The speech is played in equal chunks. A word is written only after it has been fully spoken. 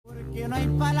Porque no hay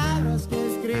palabras que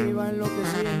describan lo que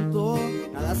siento,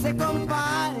 nada se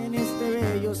compara en este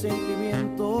bello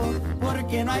sentimiento.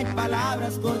 Porque no hay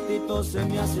palabras, cortitos se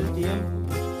me hace el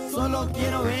tiempo. Solo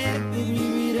quiero verte y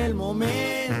vivir el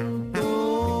momento.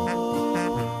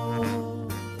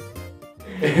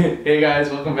 Hey guys,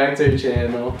 welcome back to our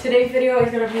channel. Today's video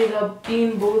is going to be the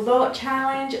Bean Boozled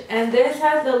challenge, and this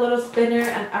has the little spinner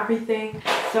and everything,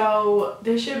 so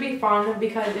this should be fun.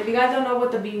 Because if you guys don't know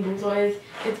what the Bean Boozled is,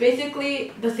 it's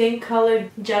basically the same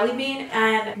colored jelly bean,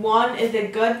 and one is a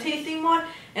good tasting one,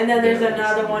 and then there's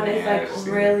another one that's like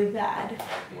really bad.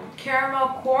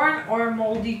 Caramel corn or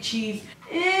moldy cheese.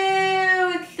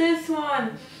 Ew, it's this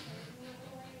one.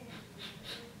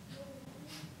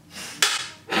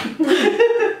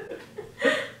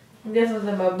 This was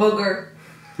a booger.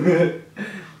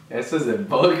 This is a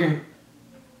booger.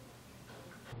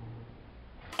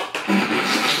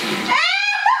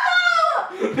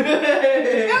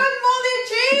 It was moldy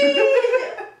cheese!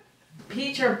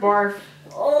 Peach or barf?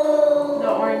 Oh. The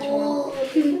orange one.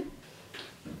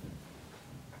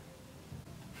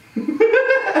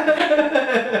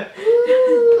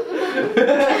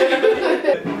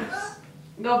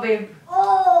 Go, babe.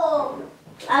 Oh,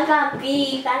 I got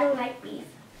beef. I don't like beef.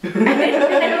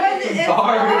 It's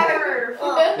barf.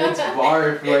 It's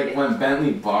barf. Like when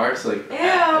Bentley barfs, like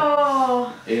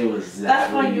Ew. it was that.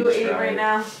 That's what you ate right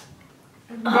now.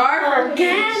 Barf or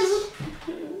peach?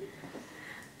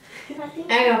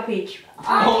 I got peach.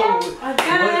 Oh,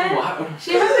 Again. what?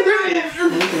 She has a good.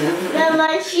 Then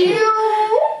my shoe.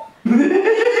 I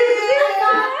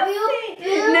got beef.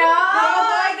 No,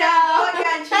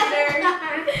 again, cheater.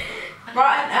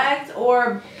 Rotten eggs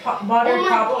or buttered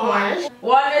popcorn?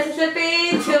 1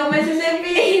 Mississippi, 2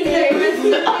 Mississippi, 3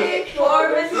 Mississippi, 4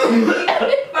 Mississippi,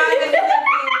 5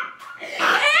 Mississippi.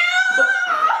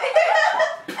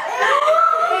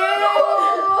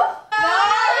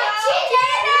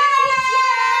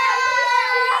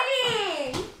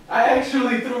 I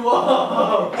actually threw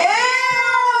up. Ew!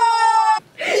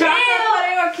 Chocolate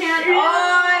pudding or candy? Oh,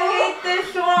 I hate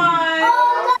this one.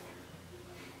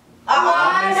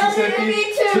 Mississippi,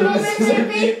 2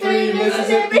 Mississippi, 3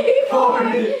 Mississippi, 4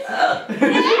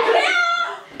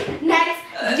 Next,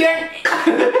 you're.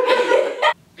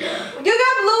 You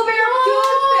got blueberry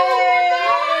toothpaste.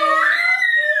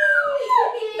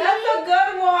 That's a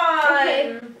good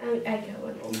one. I got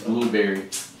one. Blueberry.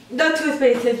 The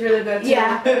toothpaste is really good too.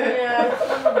 Yeah. Yeah.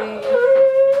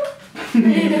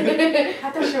 I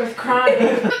thought she was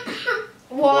crying.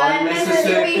 1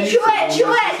 Mississippi. Chew it.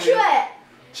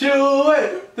 Chew it.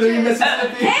 3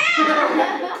 Mississippi.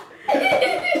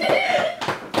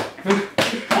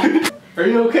 Are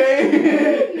you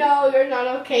okay? No, you're not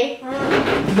okay. No.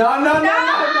 You got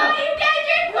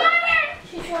your water.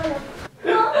 She's trying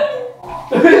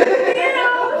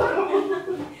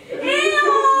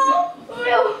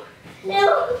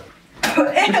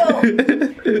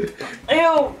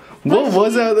Ew. What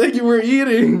was that that you were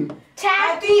eating?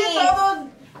 I think it's all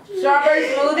those strawberry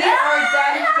smoothie or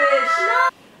dead fish.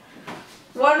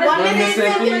 1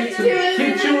 Mississippi.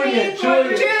 Keep chewing it.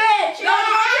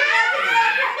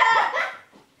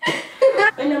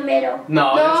 in the middle.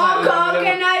 No,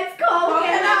 Coconut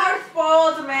Coconut or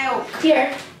spoiled milk?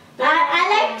 Here. I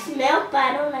like milk, but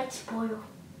I don't like spoiled.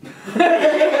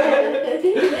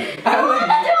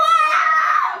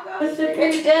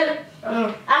 It's good.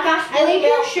 Oh. I think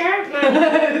your shirt,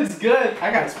 man. It's good.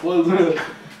 I got spoiled milk.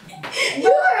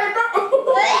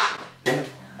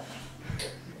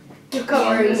 You're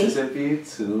covering me. Mississippi,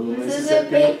 2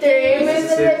 Mississippi, 3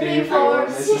 Mississippi, 4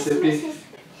 Mississippi,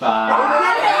 5.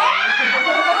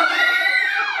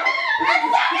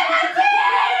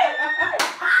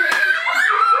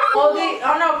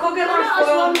 Oh no, coconut or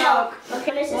spoiled milk.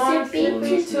 Okay, 1,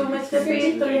 Mississippi, 2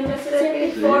 Mississippi, 3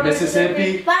 Mississippi, 4 Mississippi.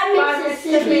 5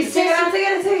 Mississippi, 6 Say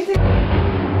it.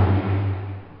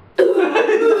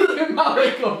 Your mouth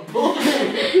like a bull.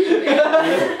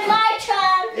 My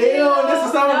turn. Ew,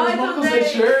 necesitamos los mocos de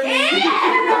Shirley.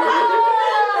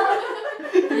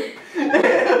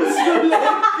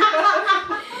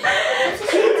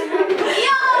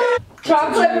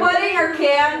 Chocolate pudding or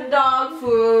canned dog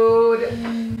food?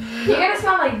 You're gonna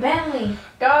smell like Bentley.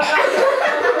 Go.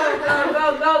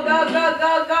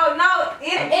 No,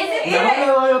 eat it. Eat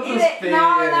it. No.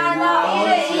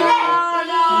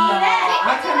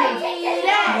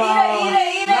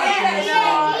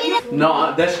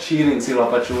 No, that's cheating si lo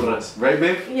apachurras. Right,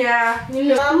 babe? Yeah.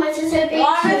 No, Mississippi.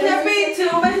 1 Mississippi,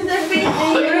 2 Mississippi,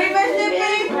 3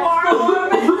 Mississippi, 4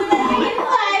 Mississippi,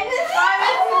 5 Mississippi.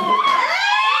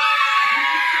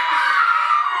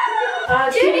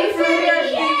 Tutti frutti or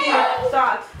sticky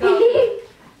socks. Go.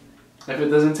 If it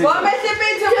doesn't taste 1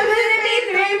 Mississippi, 2 Mississippi,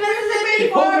 3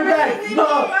 Mississippi, 4 Hold it back. Mississippi, No.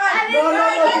 5 No.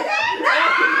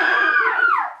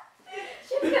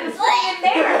 She's gonna slay it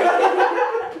there.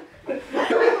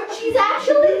 She's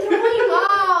actually throwing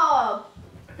up.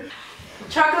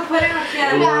 Chocolate pudding or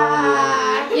candy?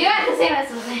 You got the same as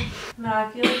something. No, I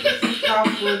feel like this is dog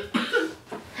food.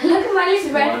 Look at Miley's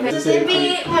red. More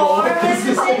Mississippi, more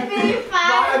Mississippi,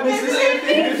 5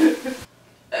 Mississippi.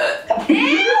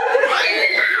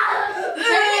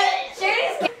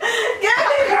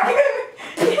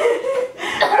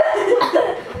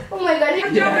 Oh my god.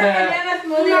 Banana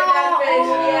smoothie or that fish.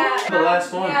 Yeah. The last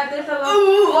one. Yeah, there's a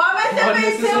little. 1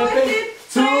 Mississippi,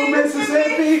 2 Mississippi, 2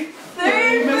 Mississippi.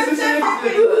 3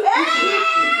 Mississippi. Ew!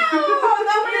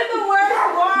 That was the worst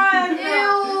one.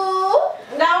 Ew.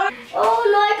 That one. Oh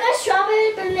no, I got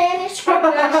strawberry banana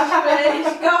strawberry.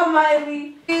 Go, Miley.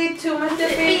 2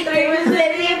 Mississippi, 3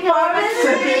 Mississippi, 4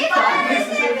 Mississippi, 5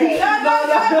 Mississippi. No.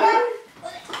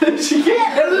 She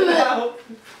can't get it out.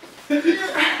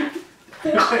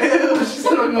 Ew, she's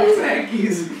throwing up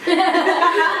Sankies.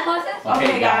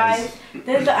 Okay, guys.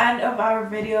 This is the end of our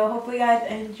video. Hopefully, you guys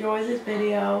enjoy this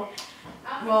video.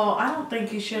 Well, I don't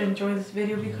think you should enjoy this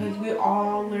video because we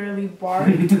all literally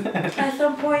barked at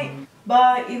some point.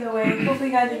 But either way, hopefully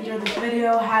you guys enjoyed this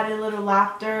video, had a little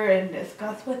laughter and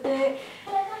discussed with it.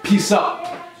 Peace out.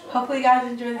 Hopefully you guys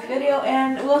enjoyed this video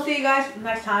and we'll see you guys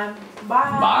next time.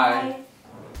 Bye.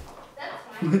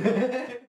 Bye.